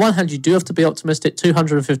 On the one hand, you do have to be optimistic.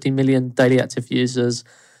 250 million daily active users.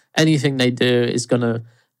 Anything they do is going to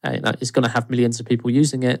have millions of people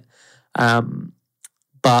using it. But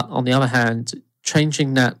on the other hand,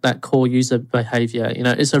 changing that core user behavior,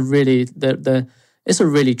 it's a really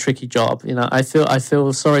tricky job. I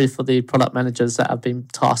feel sorry for the product managers that have been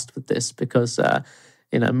tasked with this because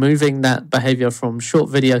moving that behavior from short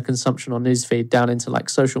video consumption on newsfeed down into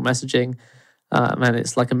social messaging,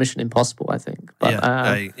 it's like a mission impossible, I think. But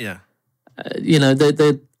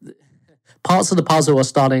the parts of the puzzle are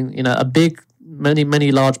starting.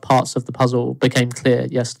 Many large parts of the puzzle became clear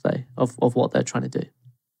yesterday of what they're trying to do.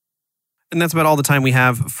 And that's about all the time we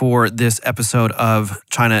have for this episode of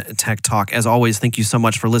China Tech Talk. As always, thank you so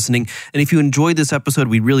much for listening. And if you enjoyed this episode,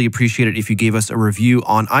 we'd really appreciate it if you gave us a review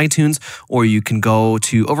on iTunes, or you can go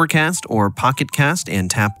to Overcast or Pocket Cast and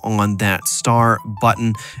tap on that star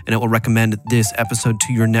button, and it will recommend this episode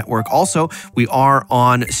to your network. Also, we are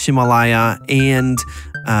on Himalaya and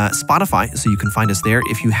Spotify, so you can find us there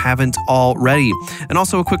if you haven't already. And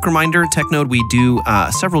also a quick reminder, TechNode, we do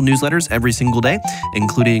several newsletters every single day,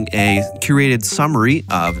 including a curated summary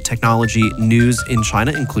of technology news in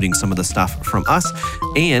China, including some of the stuff from us,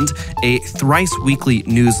 and a thrice weekly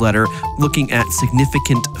newsletter looking at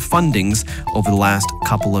significant fundings over the last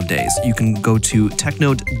couple of days. You can go to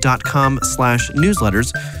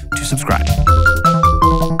technode.com/newsletters to subscribe.